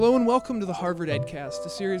Hello and welcome to the Harvard Edcast, a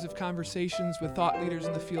series of conversations with thought leaders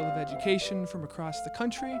in the field of education from across the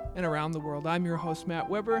country and around the world. I'm your host, Matt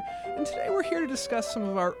Weber, and today we're here to discuss some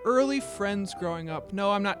of our early friends growing up.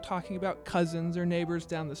 No, I'm not talking about cousins or neighbors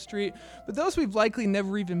down the street, but those we've likely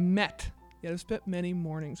never even met, yet have spent many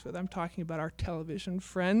mornings with. I'm talking about our television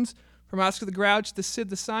friends. From Oscar the Grouch to Sid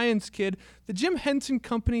the Science Kid, the Jim Henson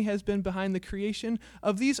Company has been behind the creation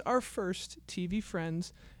of these our first TV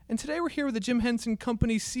friends. And today we're here with the Jim Henson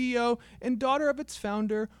Company CEO and daughter of its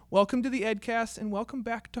founder. Welcome to the Edcast and welcome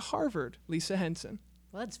back to Harvard, Lisa Henson.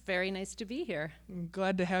 Well, it's very nice to be here. I'm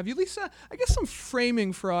glad to have you. Lisa, I guess some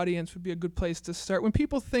framing for audience would be a good place to start. When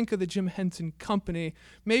people think of the Jim Henson Company,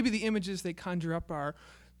 maybe the images they conjure up are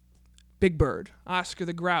Big Bird, Oscar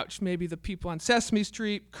the Grouch, maybe the people on Sesame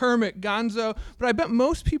Street, Kermit, Gonzo, but I bet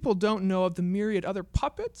most people don't know of the myriad other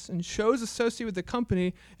puppets and shows associated with the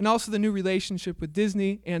company, and also the new relationship with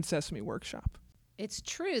Disney and Sesame Workshop. It's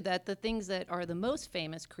true that the things that are the most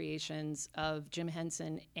famous creations of Jim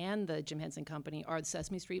Henson and the Jim Henson Company are the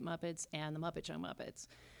Sesame Street Muppets and the Muppet Show Muppets.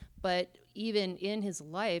 But even in his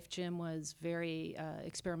life, Jim was very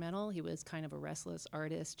experimental. He was kind of a restless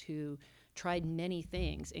artist who tried many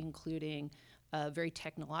things, including very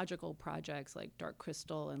technological projects like Dark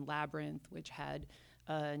Crystal and Labyrinth, which had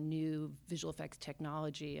new visual effects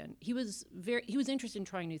technology, and he was interested in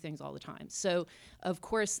trying new things all the time. So, of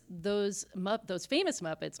course, those famous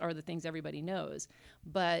Muppets are the things everybody knows.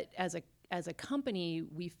 But as a company,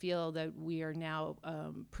 we feel that we are now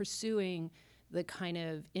pursuing the kind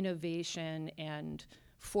of innovation and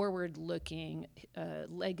forward-looking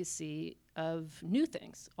legacy of new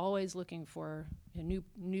things, always looking for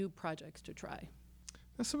new projects to try.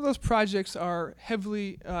 Now, some of those projects are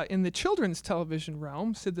heavily in the children's television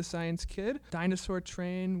realm. Sid the Science Kid, Dinosaur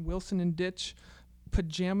Train, Wilson and Ditch,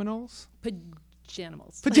 Pajamanals.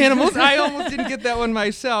 Pajanimals. I almost didn't get that one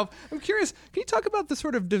myself. I'm curious, can you talk about the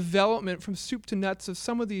sort of development from soup to nuts of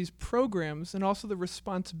some of these programs and also the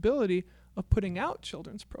responsibility of putting out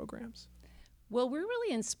children's programs? Well, we're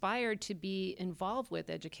really inspired to be involved with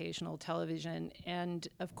educational television. And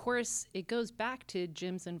of course, it goes back to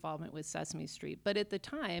Jim's involvement with Sesame Street. But at the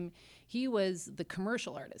time, he was the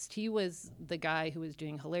commercial artist. He was the guy who was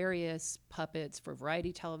doing hilarious puppets for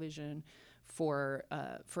variety television, for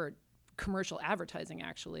commercial advertising,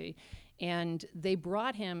 actually. And they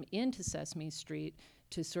brought him into Sesame Street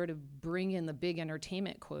to sort of bring in the big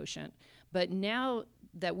entertainment quotient. But now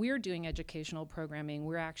that we're doing educational programming,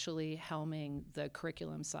 we're actually helming the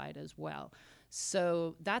curriculum side as well.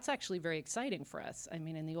 So that's actually very exciting for us. I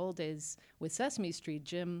mean, in the old days with Sesame Street,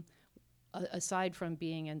 Jim, aside from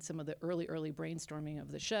being in some of the early brainstorming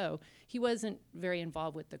of the show, he wasn't very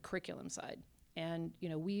involved with the curriculum side. And,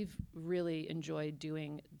 we've really enjoyed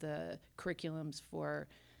doing the curriculums for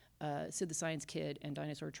Sid the Science Kid and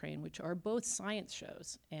Dinosaur Train, which are both science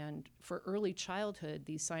shows. And for early childhood,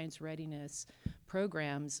 these science readiness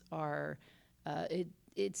programs are,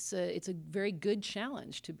 it's a very good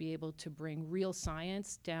challenge to be able to bring real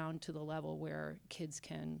science down to the level where kids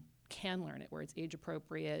can learn it, where it's age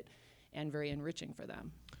appropriate and very enriching for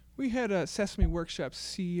them. We had Sesame Workshop's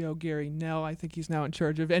CEO, Gary Nell, I think he's now in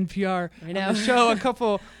charge of NPR, on the show a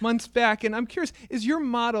couple months back. And I'm curious, is your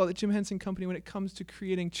model at Jim Henson Company when it comes to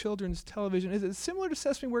creating children's television, is it similar to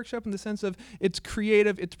Sesame Workshop in the sense of it's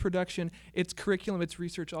creative, it's production, it's curriculum, it's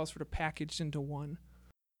research, all sort of packaged into one?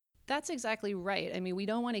 That's exactly right. I mean, we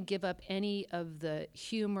don't want to give up any of the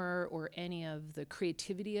humor or any of the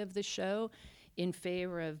creativity of the show in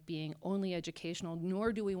favor of being only educational,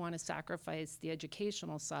 nor do we want to sacrifice the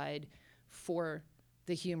educational side for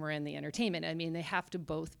the humor and the entertainment. I mean, they have to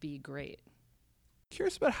both be great.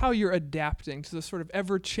 Curious about how you're adapting to the sort of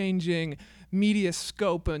ever-changing media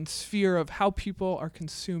scope and sphere of how people are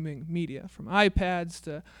consuming media, from iPads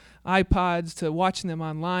to iPods to watching them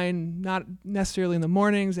online, not necessarily in the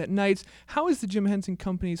mornings, at nights. How is the Jim Henson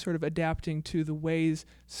Company sort of adapting to the ways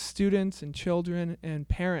students and children and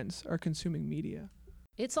parents are consuming media?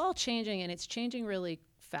 It's all changing, and it's changing really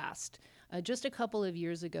fast. Just a couple of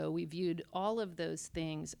years ago, we viewed all of those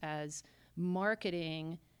things as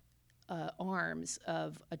marketing arms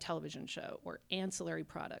of a television show, or ancillary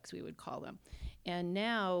products, we would call them. And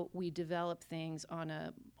now we develop things on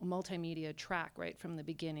a multimedia track right from the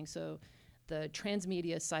beginning. So the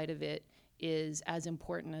transmedia side of it is as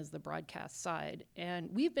important as the broadcast side. And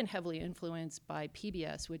we've been heavily influenced by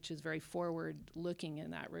PBS, which is very forward-looking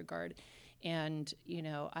in that regard. And,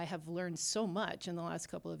 I have learned so much in the last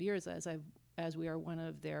couple of years as we are one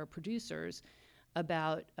of their producers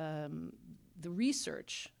about the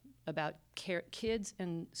research about kids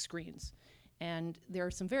and screens. And there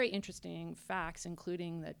are some very interesting facts,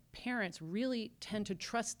 including that parents really tend to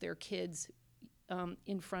trust their kids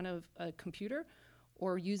in front of a computer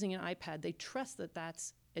or using an iPad. They trust that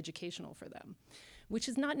that's educational for them, which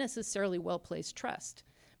is not necessarily well-placed trust,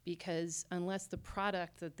 because unless the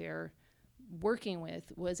product that they're working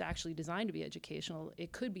with was actually designed to be educational,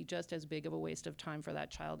 it could be just as big of a waste of time for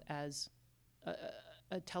that child as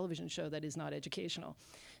a television show that is not educational.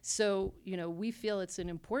 So, we feel it's an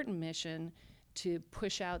important mission to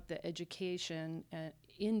push out the education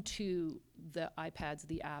into the iPads,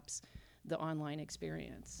 the apps, the online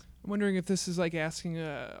experience. I'm wondering if this is like asking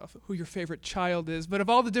who your favorite child is, but of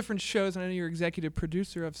all the different shows, and I know you're executive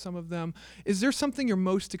producer of some of them, is there something you're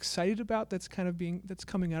most excited about that's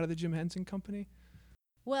coming out of the Jim Henson Company?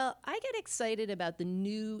 Well, I get excited about the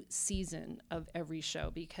new season of every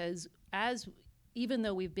show, because even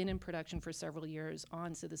though we've been in production for several years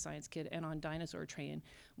on Sid the Science Kid and on Dinosaur Train,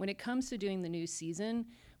 when it comes to doing the new season,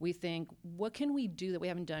 we think, what can we do that we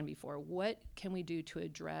haven't done before? What can we do to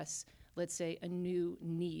address, let's say, a new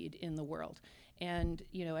need in the world? And,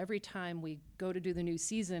 every time we go to do the new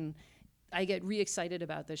season, I get re-excited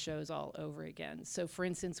about the shows all over again. So, for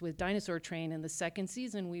instance, with Dinosaur Train in the second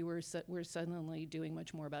season, we're suddenly doing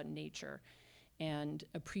much more about nature and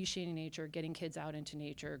appreciating nature, getting kids out into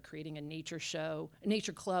nature, creating a nature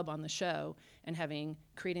club on the show, and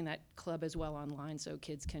creating that club as well online so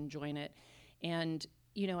kids can join it. And,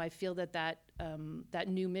 I feel that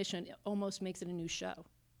new mission almost makes it a new show.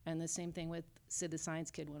 And the same thing with Sid the Science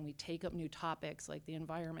Kid. When we take up new topics like the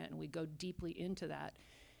environment and we go deeply into that,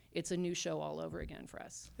 it's a new show all over again for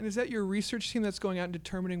us. And is that your research team that's going out and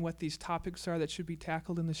determining what these topics are that should be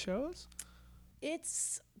tackled in the shows?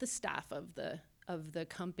 It's the staff of the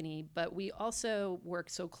company, but we also work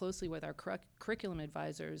so closely with our curriculum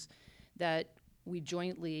advisors that we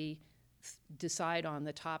jointly decide on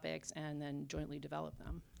the topics and then jointly develop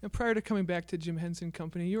them. Now, prior to coming back to Jim Henson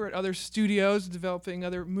Company, you were at other studios developing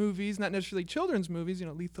other movies, not necessarily children's movies,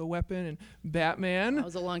 Lethal Weapon and Batman. That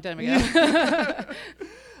was a long time ago. Yeah.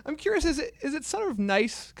 I'm curious, is it sort of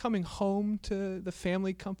nice coming home to the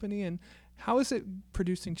family company, and how is it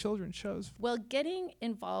producing children's shows? Well, getting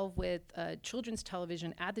involved with children's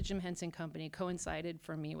television at the Jim Henson Company coincided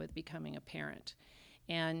for me with becoming a parent.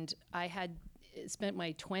 And I had spent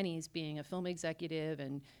my 20s being a film executive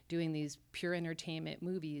and doing these pure entertainment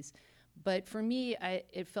movies. But for me,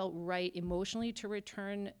 it felt right emotionally to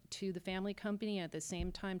return to the family company, at the same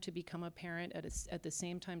time to become a parent, at the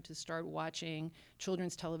same time to start watching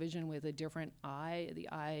children's television with a different eye, the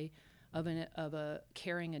eye of a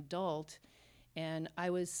caring adult. And I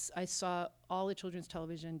saw all the children's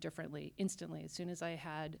television differently, instantly. As soon as I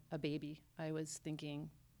had a baby, I was thinking,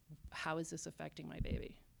 how is this affecting my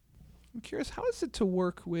baby? I'm curious, how is it to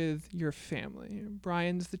work with your family?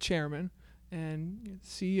 Brian's the chairman and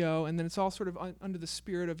CEO, and then it's all sort of under the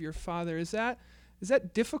spirit of your father. Is that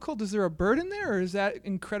difficult? Is there a burden there, or is that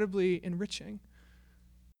incredibly enriching?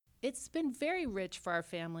 It's been very rich for our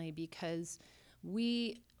family because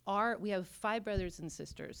we have 5 brothers and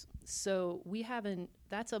sisters. So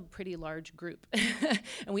that's a pretty large group.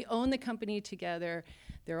 And we own the company together.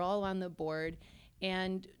 They're all on the board.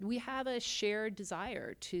 And we have a shared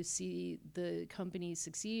desire to see the company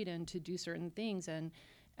succeed and to do certain things. And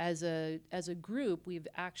as a group, we've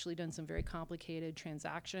actually done some very complicated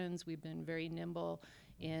transactions. We've been very nimble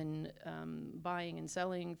in buying and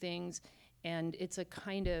selling things. And it's a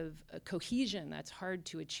kind of a cohesion that's hard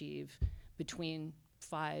to achieve between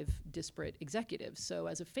 5 disparate executives. So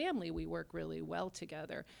as a family, we work really well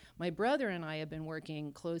together. My brother and I have been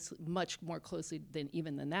working much more closely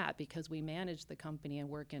than that, because we manage the company and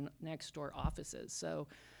work in next door offices. So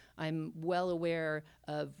I'm well aware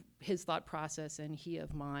of his thought process and he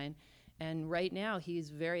of mine. And right now he's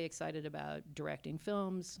very excited about directing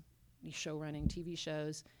films, show running TV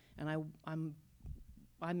shows, and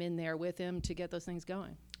I'm in there with him to get those things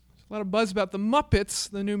going. There's a lot of buzz about The Muppets,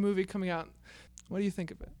 the new movie coming out. What do you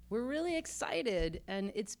think of it? We're really excited,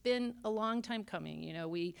 and it's been a long time coming.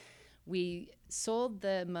 We sold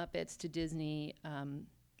the Muppets to Disney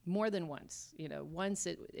more than once. Once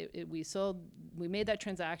we made that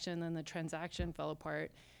transaction, then the transaction fell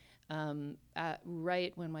apart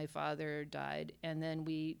right when my father died, and then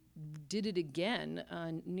we did it again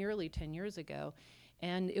nearly 10 years ago.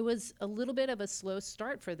 And it was a little bit of a slow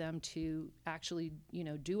start for them to actually,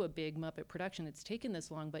 do a big Muppet production. It's taken this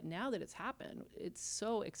long, but now that it's happened, it's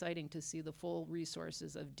so exciting to see the full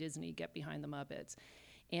resources of Disney get behind the Muppets.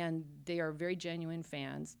 And they are very genuine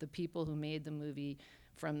fans. The people who made the movie,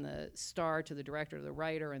 from the star to the director to the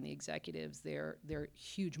writer and the executives, they're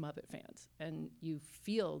huge Muppet fans. And you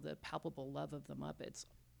feel the palpable love of the Muppets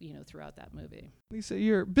throughout that movie. Lisa,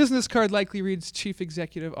 your business card likely reads Chief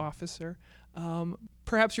Executive Officer.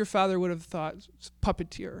 Perhaps your father would have thought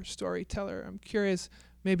puppeteer, storyteller. I'm curious,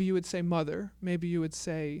 maybe you would say mother, maybe you would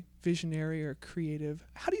say visionary or creative.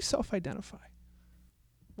 How do you self-identify?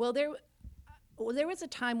 Well, there was a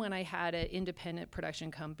time when I had an independent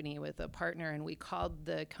production company with a partner, and we called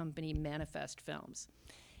the company Manifest Films.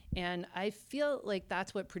 And I feel like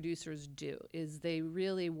that's what producers do, is they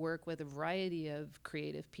really work with a variety of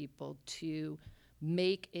creative people to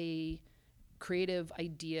make a creative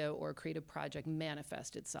idea or creative project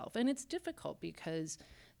manifest itself. And it's difficult because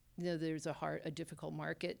there's a difficult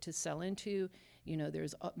market to sell into.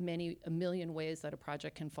 There's a million ways that a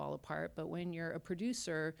project can fall apart. But when you're a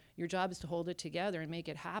producer, your job is to hold it together and make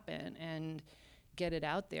it happen and get it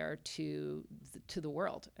out there to the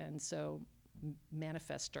world. And so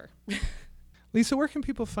manifester. Lisa, where can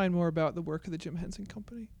people find more about the work of the Jim Henson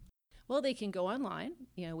Company? Well, they can go online.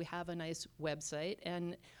 We have a nice website,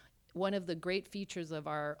 and one of the great features of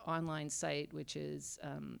our online site, which is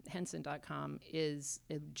henson.com, is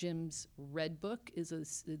Jim's Red Book.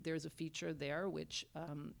 There's a feature there which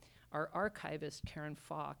our archivist, Karen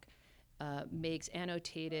Falk, makes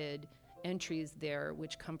annotated entries there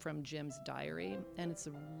which come from Jim's diary. And it's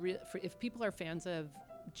if people are fans of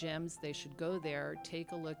Jim's, they should go there,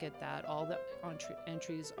 take a look at that. All the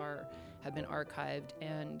entries have been archived,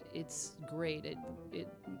 and it's great.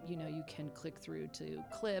 You can click through to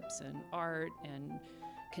clips and art and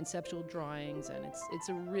conceptual drawings, and it's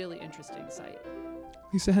a really interesting site.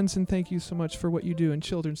 Lisa Henson, thank you so much for what you do in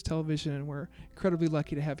children's television, and we're incredibly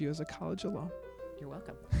lucky to have you as a college alum. You're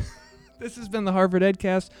welcome. This has been the Harvard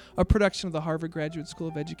EdCast, a production of the Harvard Graduate School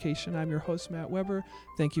of Education. I'm your host, Matt Weber.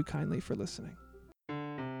 Thank you kindly for listening.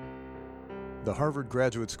 The Harvard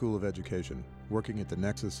Graduate School of Education, working at the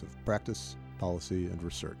nexus of practice, policy, and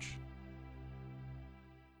research.